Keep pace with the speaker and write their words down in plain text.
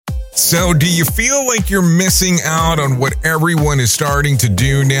So do you feel like you're missing out on what everyone is starting to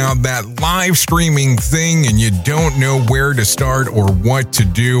do now, that live streaming thing, and you don't know where to start or what to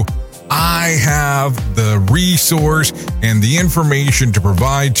do? I have the resource and the information to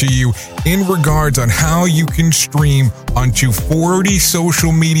provide to you in regards on how you can stream onto 40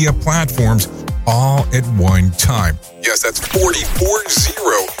 social media platforms all at one time. Yes, that's 40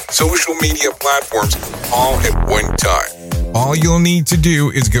 social media platforms all at one time. All you'll need to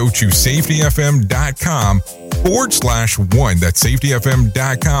do is go to safetyfm.com/one. That's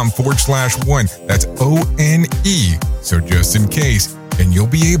safetyfm.com/one. That's ONE. So just in case, and you'll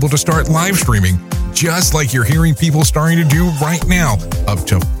be able to start live streaming just like you're hearing people starting to do right now, up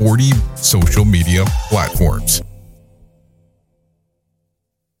to 40 social media platforms.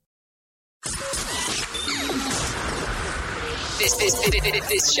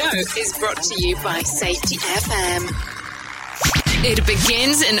 This show is brought to you by Safety FM. It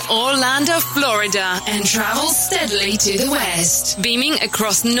begins in Orlando, Florida, and travels steadily to the west, beaming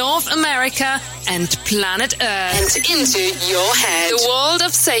across North America and planet Earth and into your head. The world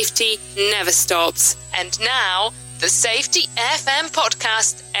of safety never stops. And now, the Safety FM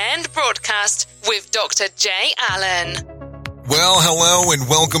podcast and broadcast with Dr. Jay Allen. Well, hello and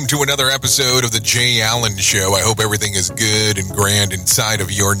welcome to another episode of the Jay Allen Show. I hope everything is good and grand inside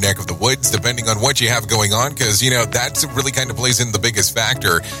of your neck of the woods, depending on what you have going on, because, that's really kind of plays in the biggest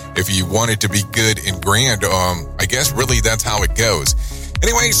factor. If you want it to be good and grand, I guess really that's how it goes.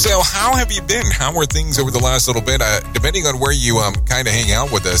 Anyway, so how have you been? How are things over the last little bit? Depending on where you kind of hang out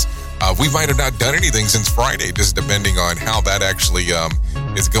with us, we might have not done anything since Friday, just depending on how that actually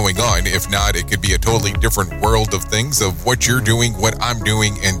is going on. If not, it could be a totally different world of things, of what you're doing, what I'm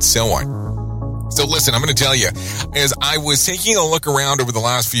doing, and so on. So listen, I'm going to tell you, as I was taking a look around over the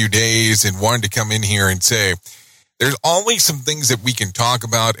last few days and wanted to come in here and say, there's always some things that we can talk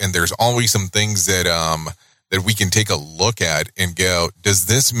about, and there's always some things that that we can take a look at and go, does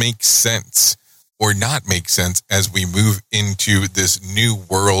this make sense or not make sense as we move into this new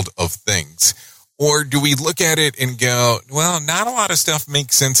world of things? Or do we look at it and go, well, not a lot of stuff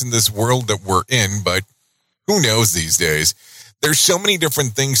makes sense in this world that we're in, but who knows these days? There's so many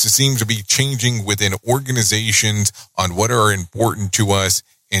different things that seem to be changing within organizations on what are important to us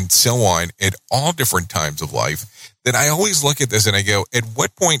and so on at all different times of life, that I always look at this and I go, at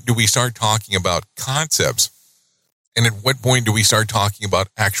what point do we start talking about concepts? And at what point do we start talking about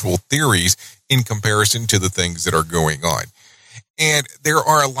actual theories in comparison to the things that are going on? And there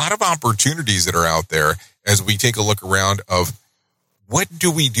are a lot of opportunities that are out there as we take a look around of what do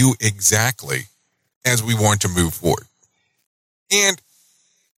we do exactly as we want to move forward. And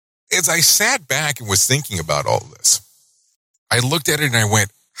as I sat back and was thinking about all this, I looked at it and I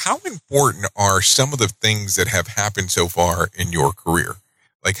went, how important are some of the things that have happened so far in your career?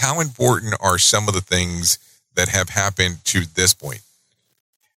 Like, how important are some of the things that have happened to this point?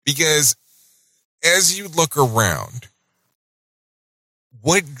 Because as you look around,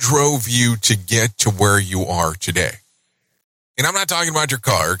 what drove you to get to where you are today? And I'm not talking about your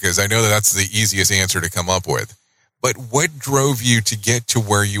car, because I know that that's the easiest answer to come up with. But what drove you to get to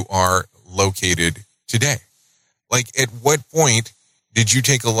where you are located today? Like, at what point did you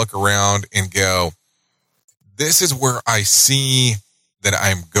take a look around and go, this is where I see that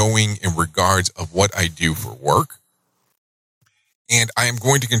I'm going in regards of what I do for work, and I am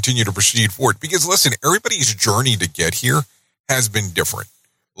going to continue to proceed forward? Because listen, everybody's journey to get here has been different.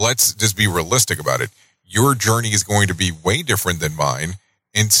 Let's just be realistic about it. Your journey is going to be way different than mine,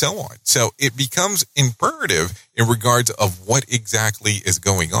 and so on. So it becomes imperative in regards of what exactly is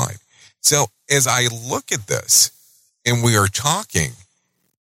going on. So as I look at this and we are talking,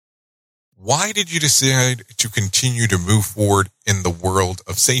 why did you decide to continue to move forward in the world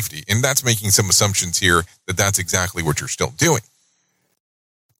of safety? And that's making some assumptions here that that's exactly what you're still doing.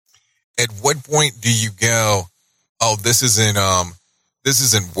 At what point do you go, oh, this isn't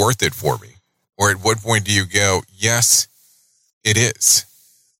worth it for me? Or at what point do you go, yes, it is?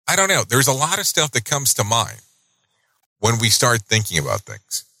 I don't know. There's a lot of stuff that comes to mind when we start thinking about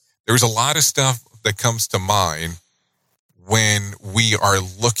things. There's a lot of stuff that comes to mind when we are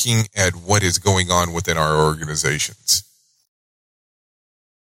looking at what is going on within our organizations.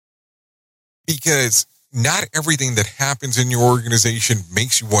 Because not everything that happens in your organization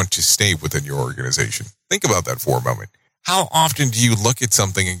makes you want to stay within your organization. Think about that for a moment. How often do you look at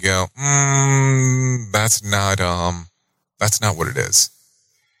something and go, that's not what it is?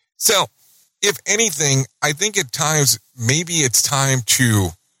 So, if anything, I think at times maybe it's time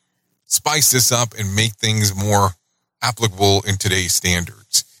to spice this up and make things more applicable in today's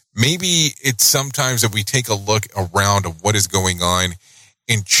standards. Maybe it's sometimes that we take a look around of what is going on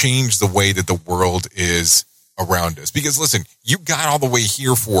and change the way that the world is around us. Because listen, you got all the way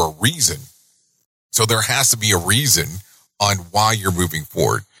here for a reason. So there has to be a reason on why you're moving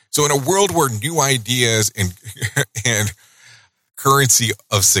forward. So in a world where new ideas and currency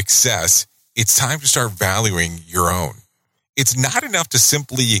of success, it's time to start valuing your own. It's not enough to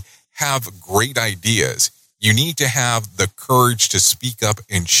simply have great ideas. You need to have the courage to speak up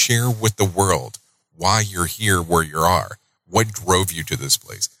and share with the world why you're here where you are. What drove you to this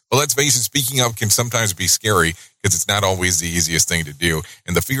place? But let's face it, speaking up can sometimes be scary because it's not always the easiest thing to do.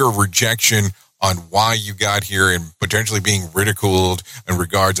 And the fear of rejection on why you got here and potentially being ridiculed in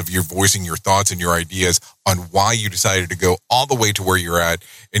regards of you voicing your thoughts and your ideas on why you decided to go all the way to where you're at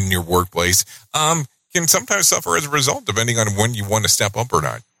in your workplace can sometimes suffer as a result, depending on when you want to step up or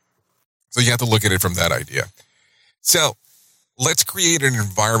not. So you have to look at it from that idea. So let's create an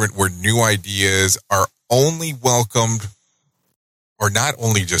environment where new ideas are only welcomed, or not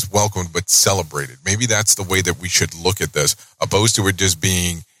only just welcomed, but celebrated. Maybe that's the way that we should look at this, opposed to it just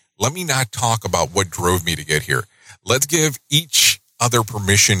being, let me not talk about what drove me to get here. Let's give each other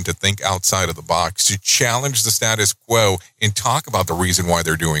permission to think outside of the box, to challenge the status quo and talk about the reason why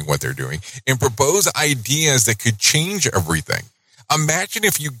they're doing what they're doing and propose ideas that could change everything. Imagine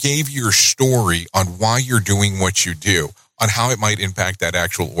if you gave your story on why you're doing what you do, on how it might impact that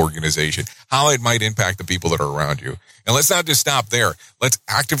actual organization, how it might impact the people that are around you. And let's not just stop there. Let's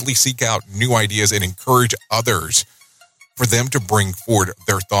actively seek out new ideas and encourage others for them to bring forward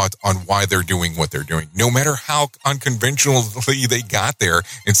their thoughts on why they're doing what they're doing. No matter how unconventionally they got there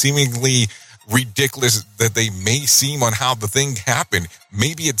and seemingly ridiculous that they may seem on how the thing happened,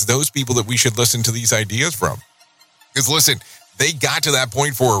 maybe it's those people that we should listen to these ideas from. Because listen, they got to that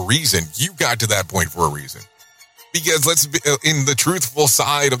point for a reason. You got to that point for a reason. Because let's be in the truthful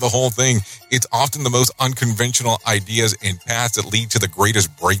side of the whole thing, it's often the most unconventional ideas and paths that lead to the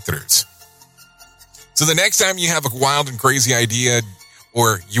greatest breakthroughs. So the next time you have a wild and crazy idea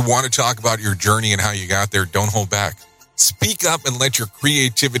or you want to talk about your journey and how you got there, don't hold back. Speak up and let your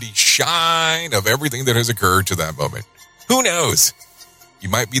creativity shine of everything that has occurred to that moment. Who knows? You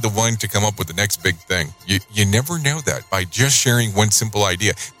might be the one to come up with the next big thing. You never know that by just sharing one simple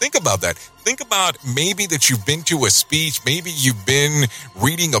idea. Think about that. Think about maybe that you've been to a speech, maybe you've been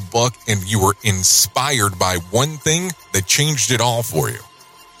reading a book and you were inspired by one thing that changed it all for you.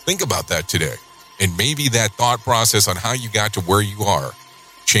 Think about that today. And maybe that thought process on how you got to where you are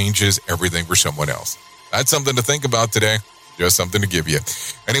changes everything for someone else. That's something to think about today. Just something to give you.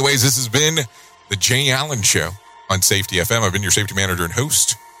 Anyways, this has been the Jay Allen Show on Safety FM. I've been your safety manager and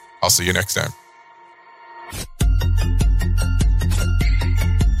host. I'll see you next time.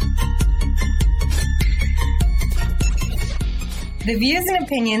 The views and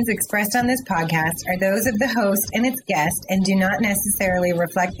opinions expressed on this podcast are those of the host and its guest and do not necessarily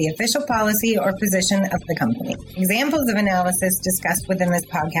reflect the official policy or position of the company. Examples of analysis discussed within this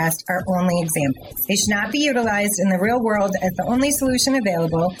podcast are only examples. They should not be utilized in the real world as the only solution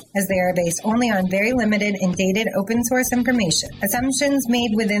available, as they are based only on very limited and dated open source information. Assumptions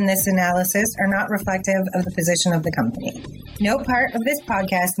made within this analysis are not reflective of the position of the company. No part of this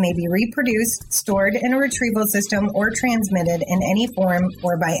podcast may be reproduced, stored in a retrieval system, or transmitted in any form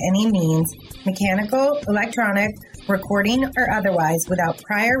or by any means, mechanical, electronic, recording, or otherwise, without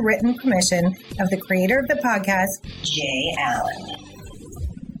prior written permission of the creator of the podcast, Jay Allen.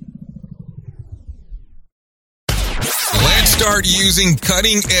 Let's start using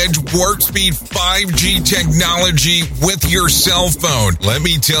cutting-edge warp speed 5G technology with your cell phone. Let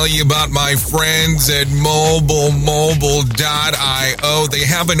me tell you about my friends at mobilemobile.io. They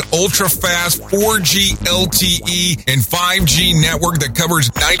have an ultra-fast 4G LTE and 5G network that covers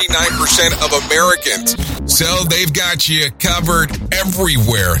 99% of Americans. So they've got you covered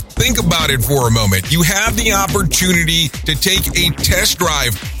everywhere. Think about it for a moment. You have the opportunity to take a test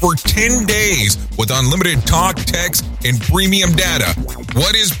drive for 10 days with unlimited talk, text, and premium data.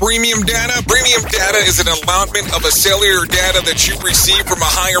 What is premium data? Premium data is an allotment of a cellular data that you receive from a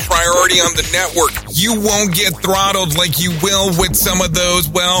higher priority on the network. You won't get throttled like you will with some of those,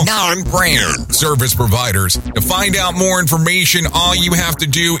 well, non-brand service providers. To find out more information, all you have to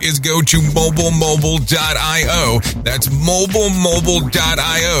do is go to mobilemobile.io. That's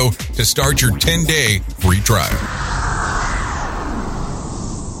mobilemobile.io to start your 10-day free trial.